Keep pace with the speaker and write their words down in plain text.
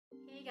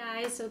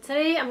Guys, so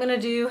today I'm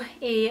gonna do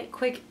a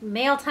quick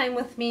mail time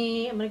with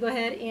me. I'm gonna go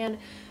ahead and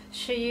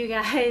show you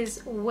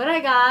guys what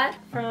I got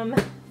from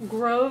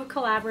Grove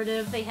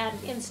Collaborative. They had an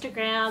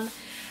Instagram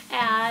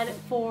ad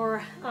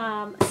for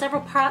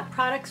several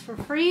products for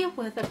free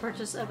with the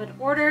purchase of an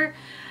order,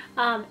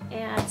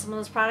 and some of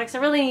those products I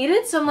really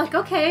needed, so I'm like,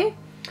 okay.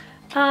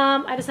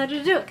 I decided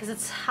to do it because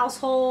it's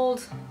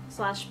household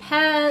slash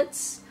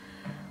pets,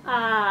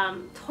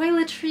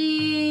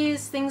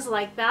 toiletries, things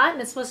like that,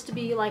 and it's supposed to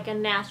be like a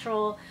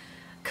natural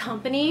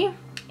company.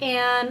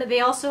 And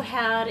they also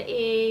had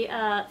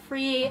a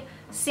free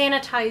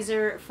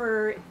sanitizer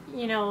for,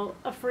 you know,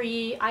 a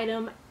free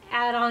item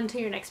add on to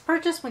your next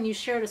purchase when you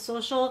shared a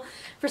social.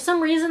 For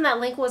some reason that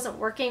link wasn't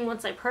working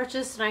once I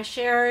purchased and I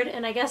shared,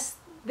 and I guess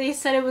they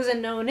said it was a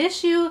known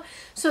issue,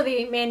 so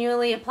they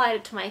manually applied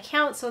it to my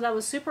account, so that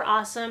was super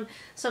awesome.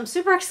 So I'm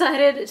super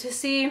excited to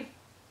see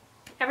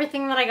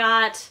everything that I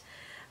got,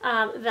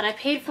 that I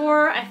paid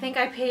for. I think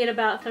I paid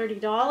about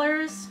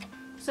 $30.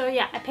 So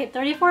yeah, I paid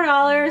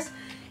 $34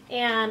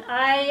 and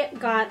I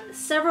got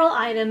several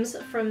items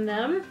from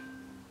them.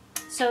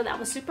 So that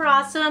was super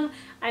awesome.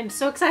 I'm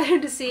so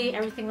excited to see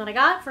everything that I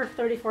got for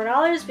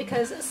 $34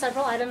 because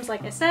several items,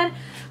 like I said,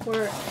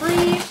 were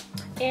free.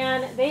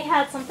 And they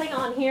had something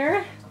on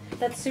here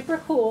that's super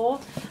cool.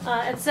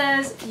 It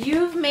says,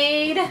 you've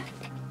made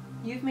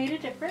a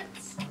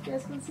difference. You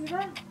guys can see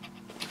that?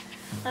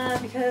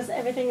 Because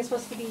everything is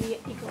supposed to be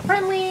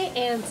eco-friendly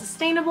and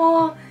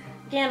sustainable.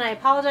 Again, I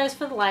apologize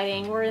for the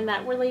lighting. We're in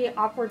that really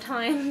awkward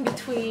time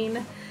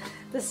between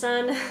the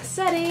sun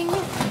setting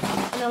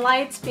and the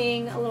lights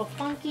being a little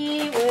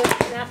funky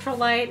with natural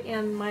light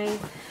and my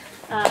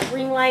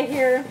ring light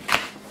here.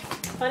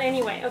 But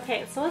anyway,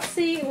 okay, so let's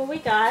see what we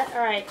got.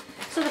 All right,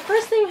 so the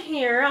first thing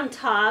here on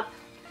top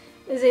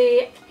is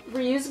a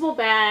reusable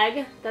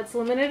bag that's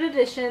limited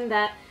edition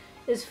that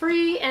is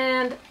free,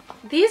 and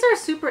these are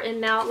super in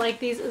now, like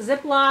these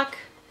Ziploc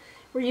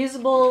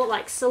reusable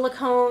like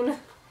silicone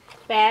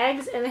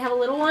bags, and they have a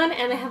little one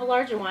and they have a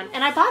larger one.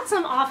 And I bought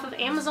some off of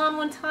Amazon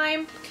one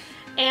time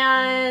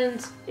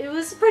and it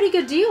was a pretty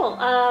good deal.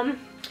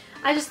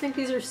 I just think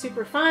these are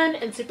super fun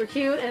and super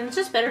cute, and it's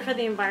just better for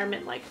the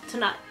environment, like to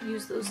not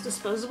use those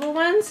disposable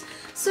ones.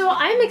 So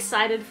I'm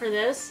excited for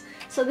this.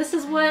 So this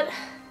is what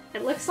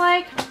it looks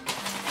like.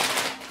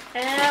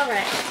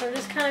 Alright, so we're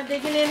just kind of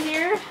digging in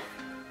here.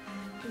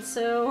 And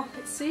so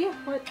let's see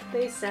what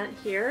they sent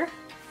here.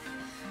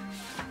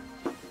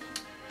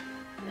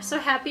 I'm so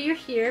happy you're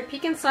here.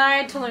 Peek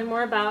inside to learn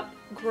more about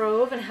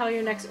Grove and how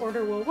your next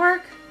order will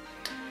work.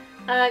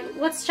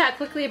 Let's chat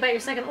quickly about your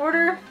second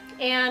order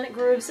and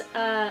Grove's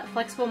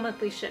flexible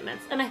monthly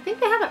shipments. And I think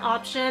they have an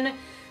option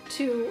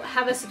to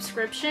have a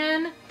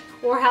subscription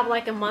or have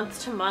like a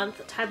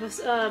month-to-month type of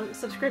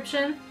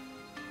subscription,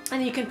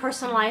 and you can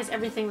personalize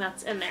everything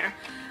that's in there.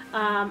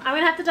 I'm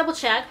gonna have to double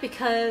check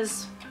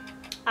because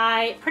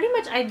I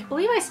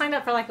believe I signed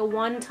up for like a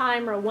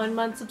one-time or a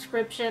one-month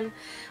subscription,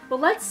 but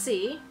let's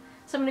see.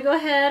 So I'm gonna go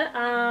ahead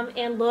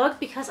and look,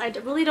 because I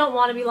really don't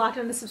want to be locked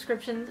into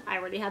subscriptions. I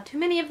already have too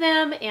many of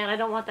them and I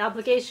don't want the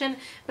obligation,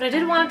 but I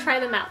did want to try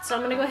them out. So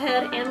I'm gonna go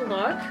ahead and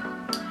look,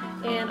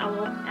 and I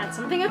will add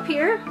something up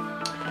here.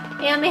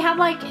 And they have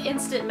like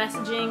instant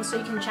messaging, so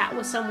you can chat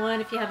with someone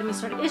if you have any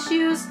sort of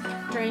issues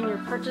during your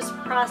purchase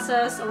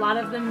process. A lot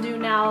of them do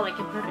now, like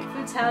Imperfect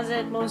Foods has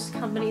it, most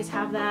companies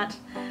have that.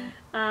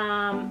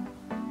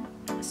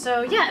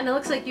 So yeah, and it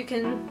looks like you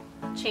can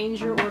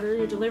change your order,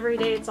 your delivery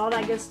dates, all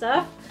that good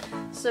stuff.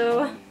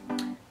 So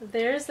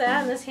there's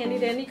that, and this handy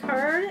dandy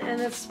card,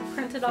 and it's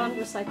printed on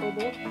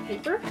recyclable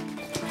paper.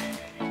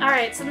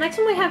 Alright, so the next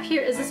one we have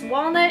here is this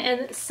walnut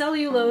and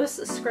cellulose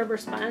scrubber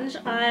sponge.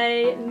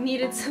 I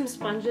needed some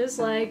sponges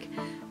like,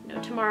 you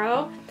know,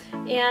 tomorrow.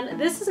 And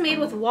this is made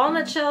with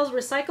walnut shells,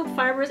 recycled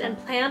fibers, and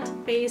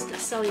plant-based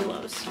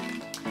cellulose.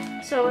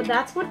 So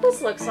that's what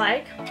this looks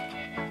like.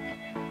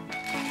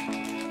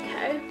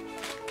 Okay.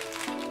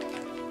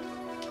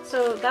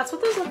 So that's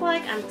what those look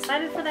like. I'm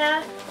excited for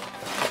that.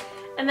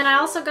 And then I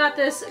also got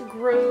this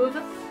Grove,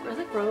 or is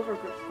it Grove or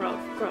Grove?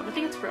 Grove, I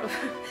think it's Grove.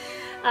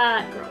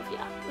 Grove,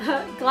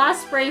 yeah.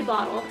 Glass spray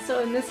bottle.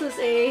 So, and this is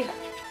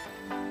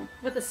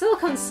with a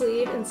silicone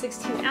sleeve in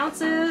 16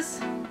 ounces.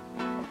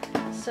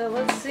 So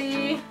let's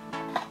see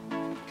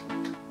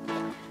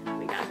what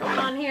we got going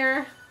on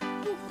here.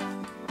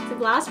 It's a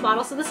glass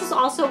bottle. So this is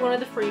also one of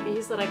the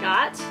freebies that I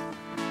got.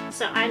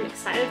 So I'm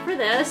excited for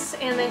this.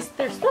 And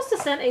they're supposed to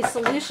send a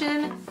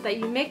solution that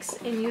you mix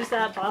and use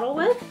that bottle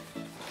with.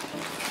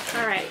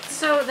 Alright,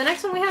 so the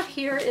next one we have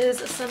here is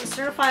some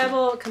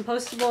certifiable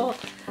compostable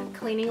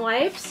cleaning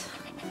wipes.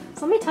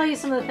 So let me tell you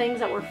some of the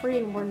things that were free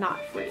and were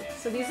not free.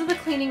 So these are the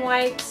cleaning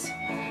wipes.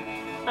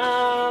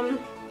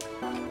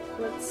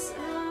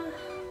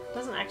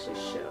 Doesn't actually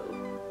show.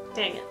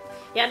 Dang it.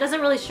 Yeah, it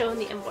doesn't really show in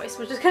the invoice,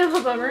 which is kind of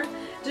a bummer.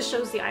 It just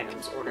shows the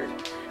items ordered.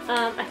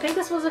 I think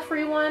this was a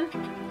free one.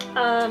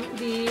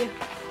 The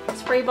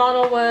spray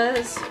bottle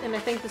was, and I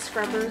think the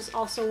scrubbers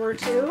also were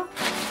too.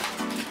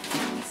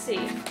 Let's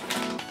see.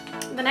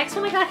 The next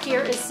one I got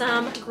here is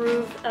some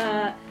Grove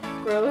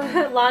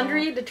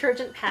laundry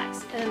detergent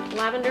packs in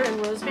lavender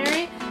and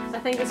rosemary. I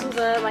think this was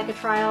like a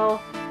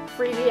trial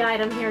freebie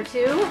item here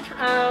too.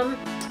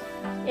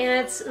 And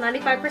it's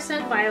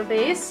 95%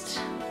 bio-based.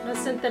 No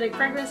synthetic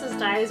fragrances,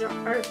 dyes,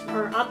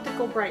 or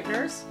optical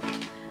brighteners.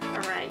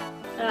 All right.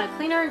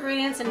 Cleaner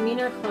ingredients and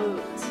meaner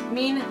clothes.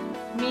 Mean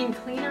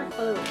cleaner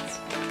clothes.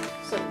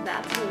 So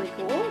that's really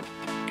cool.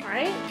 All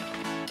right.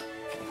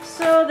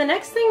 So the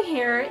next thing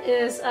here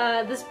is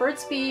this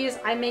Burt's Bees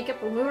eye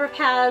makeup remover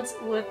pads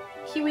with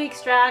kiwi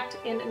extract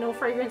and no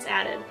fragrance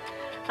added.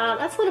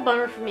 That's a little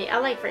bummer for me. I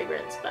like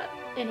fragrance, but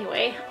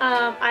anyway,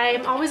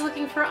 I'm always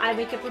looking for eye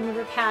makeup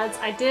remover pads.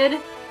 I did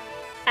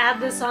add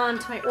this on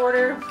to my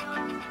order.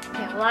 I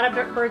have a lot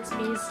of Burt's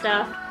Bees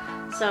stuff,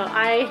 so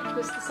I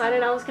just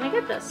decided I was gonna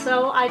get this.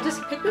 So I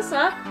just picked this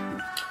up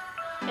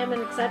and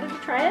I'm excited to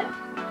try it.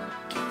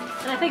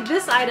 And I think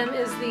this item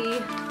is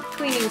the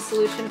cleaning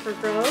solution for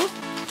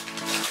Grove.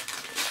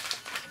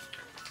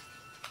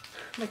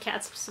 My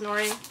cat's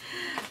snoring.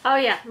 Oh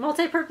yeah,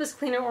 multi-purpose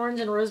cleaner orange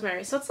and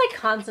rosemary. So it's like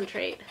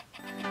concentrate.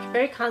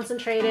 Very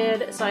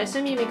concentrated. So I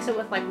assume you mix it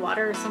with like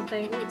water or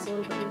something. Ooh, it's a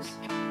little bit loose.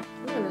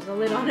 Ooh, and there's a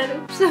lid on it.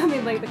 Oops. I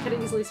mean, like, that could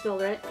have easily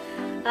spilled, right?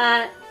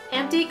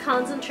 Empty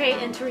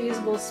concentrate into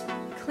reusable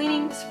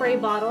cleaning spray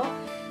bottle.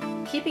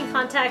 Keeping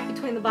contact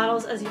between the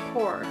bottles as you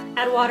pour.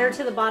 Add water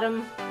to the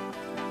bottom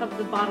of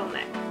the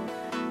bottleneck.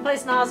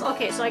 Place nozzle.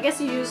 Okay, so I guess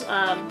you use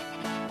a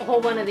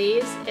whole one of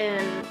these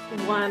in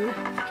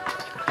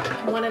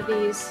one of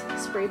these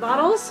spray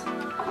bottles.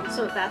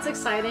 So that's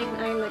exciting.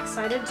 I'm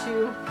excited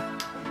to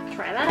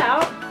try that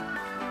out.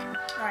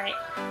 Alright,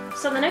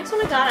 so the next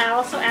one I got, I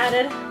also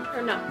added,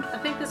 or no, I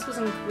think this was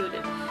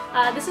included.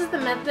 This is the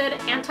Method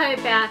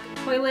Anti-Bac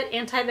Toilet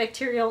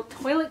Antibacterial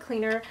Toilet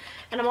Cleaner,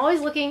 and I'm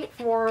always looking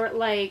for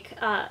like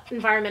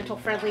environmental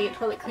friendly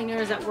toilet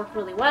cleaners that work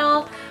really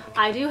well.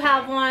 I do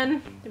have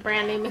one. The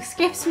brand name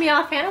escapes me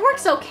offhand. It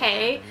works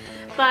okay,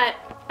 but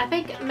I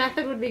think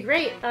Method would be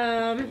great.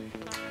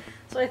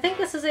 So I think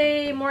this is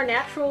a more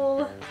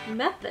natural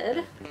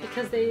method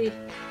because they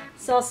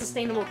sell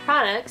sustainable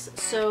products.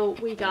 So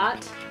we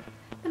got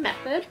the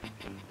Method.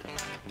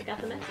 We got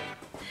the Method.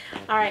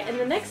 Alright, and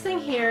the next thing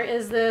here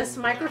is this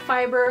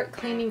microfiber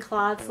cleaning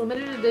cloths,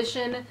 limited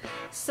edition,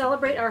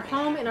 celebrate our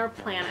home and our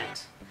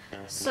planet.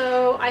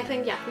 So I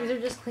think, yeah, these are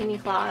just cleaning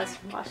cloths,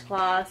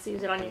 washcloths,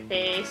 use it on your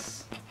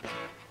face,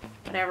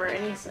 whatever,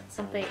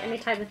 any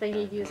type of thing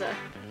you'd use a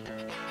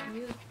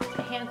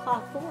hand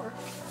cloth for.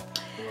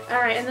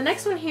 Alright, and the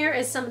next one here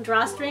is some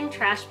drawstring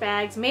trash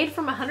bags made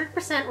from 100%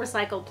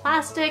 recycled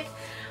plastic.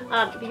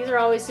 These are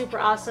always super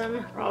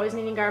awesome. We're always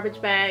needing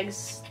garbage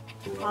bags.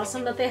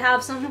 Awesome that they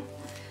have some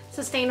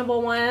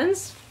sustainable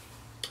ones.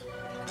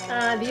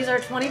 These are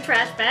 20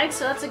 trash bags,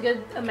 so that's a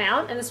good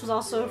amount, and this was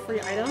also a free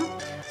item.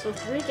 So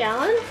 3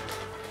 gallon.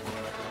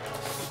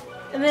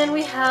 And then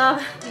we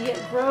have the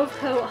Grove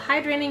Co.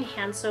 Hydrating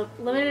Hand Soap,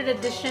 limited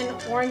edition,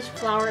 orange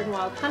flower and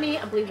wild honey.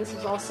 I believe this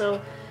was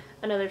also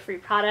another free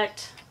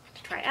product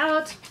to try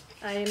out.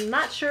 I'm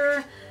not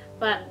sure,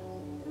 but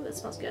ooh, it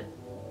smells good.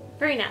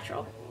 Very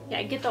natural.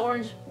 Yeah, get the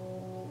orange,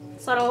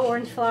 subtle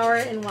orange flower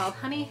and wild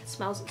honey. It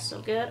smells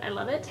so good. I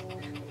love it.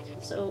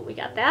 So we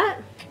got that,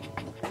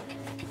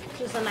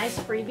 which is a nice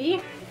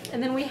freebie.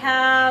 And then we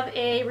have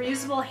a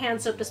reusable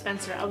hand soap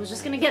dispenser. I was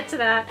just gonna get to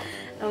that.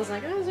 I was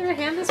like, oh, is there a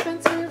hand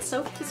dispenser,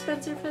 soap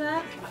dispenser for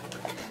that?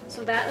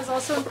 So that is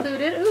also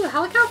included. Ooh, look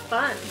how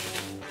fun.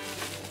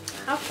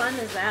 How fun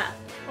is that?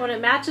 Oh, and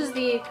it matches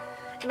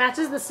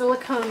the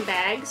silicone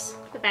bags,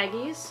 the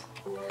baggies.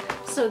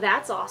 So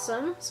that's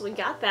awesome. So we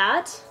got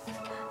that.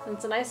 And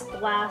it's a nice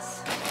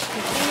glass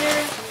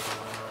container.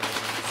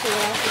 Let's see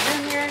what else is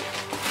in here.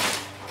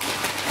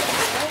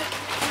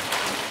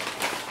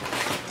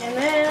 And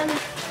then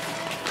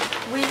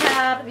we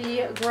have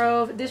the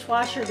Grove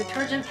dishwasher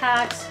detergent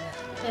packs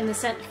in the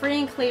scent free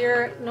and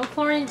clear, no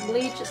chlorine,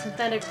 bleach,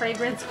 synthetic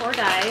fragrance, or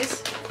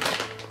dyes.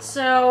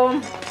 So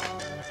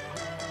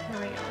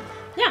there we go.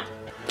 Yeah.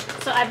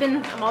 So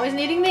I'm always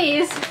needing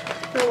these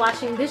for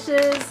washing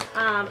dishes.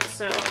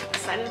 So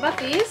excited about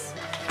these.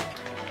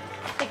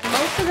 I think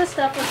most of the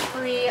stuff was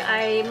free.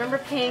 I remember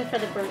paying for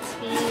the Burt's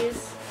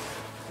Bees.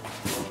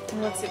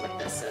 And let's see what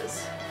this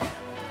is.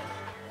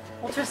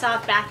 Ultra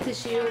soft bath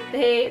tissue.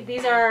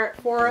 These are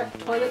 4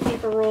 toilet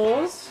paper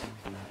rolls.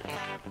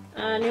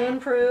 New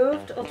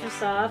improved ultra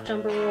soft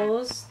jumbo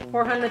rolls.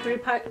 400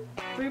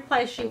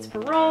 3-ply sheets per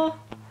roll.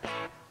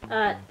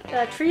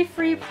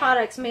 Tree-free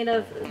products made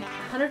of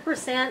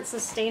 100%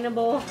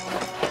 sustainable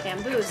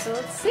bamboo. So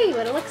let's see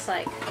what it looks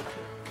like.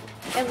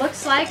 It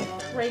looks like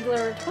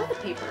regular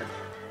toilet paper.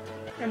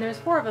 And there's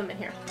 4 of them in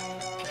here.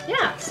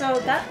 Yeah, so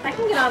that I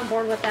can get on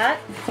board with that.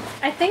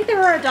 I think they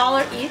were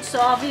 $1 each, so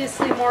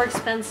obviously more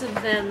expensive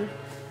than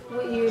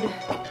what you'd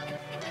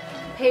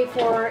pay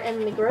for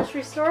in the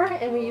grocery store,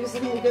 and we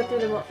usually go through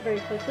them very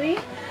quickly.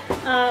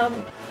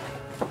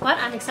 But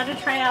I'm excited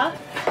to try out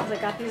because I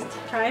got these to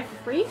try for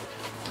free.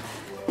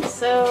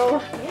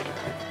 So yeah,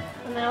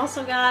 and I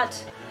also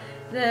got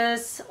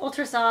this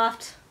ultra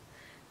soft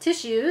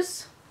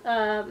tissues.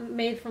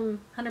 made from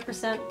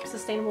 100%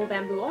 sustainable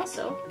bamboo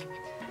also.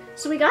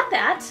 So we got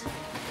that,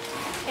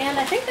 and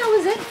I think that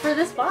was it for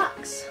this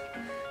box.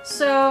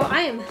 So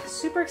I am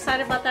super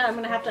excited about that. I'm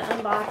gonna have to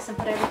unbox and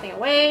put everything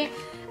away,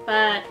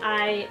 but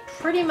I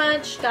pretty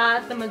much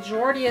got the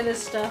majority of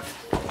this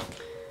stuff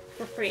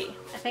for free.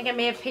 I think I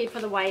may have paid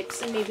for the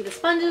wipes and maybe the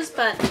sponges,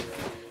 but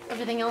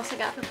everything else I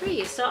got for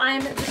free. So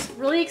I'm just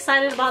really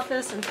excited about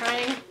this and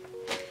trying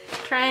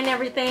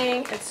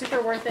everything. It's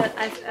super worth it.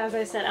 As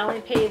I said, I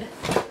only paid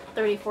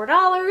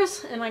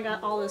 $34 and I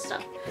got all this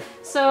stuff.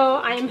 So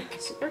I'm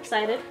super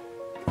excited.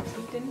 If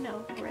you didn't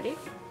know already.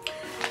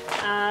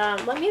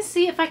 Let me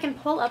see if I can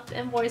pull up the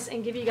invoice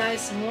and give you guys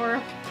some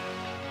more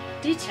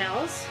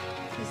details.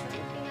 This is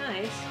looking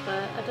nice,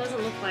 but it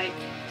doesn't look like...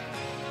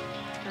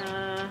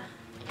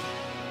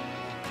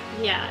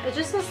 yeah, it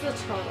just says the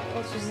total,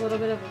 which is a little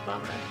bit of a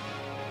bummer.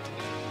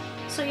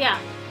 So yeah,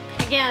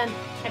 again,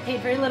 I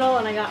paid very little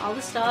and I got all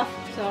the stuff,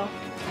 so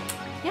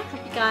yeah,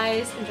 hope you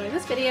guys enjoyed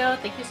this video.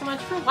 Thank you so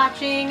much for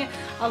watching.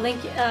 I'll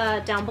link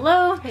down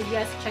below. Maybe you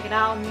guys can check it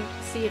out and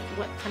see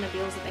what kind of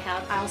deals that they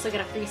have. I also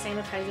get a free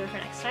sanitizer for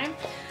next time.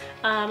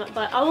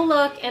 But I will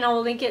look and I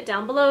will link it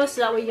down below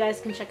so that way you guys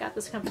can check out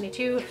this company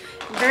too.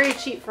 Very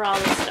cheap for all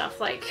this stuff.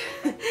 Like,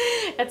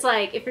 it's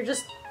like if you're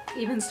just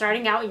even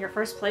starting out in your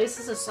first place,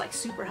 this is like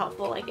super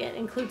helpful. Like, it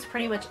includes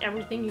pretty much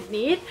everything you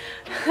need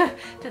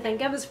to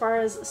think of as far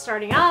as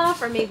starting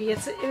off, or maybe it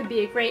would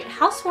be a great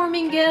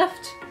housewarming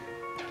gift.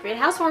 Great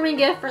housewarming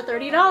gift for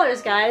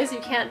 $30, guys. You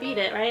can't beat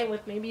it, right?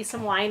 With maybe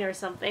some wine or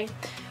something.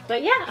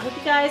 But yeah, I hope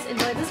you guys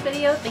enjoyed this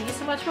video. Thank you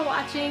so much for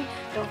watching.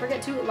 Don't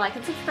forget to like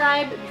and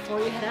subscribe before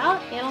you head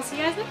out, and I'll see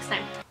you guys next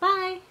time.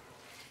 Bye!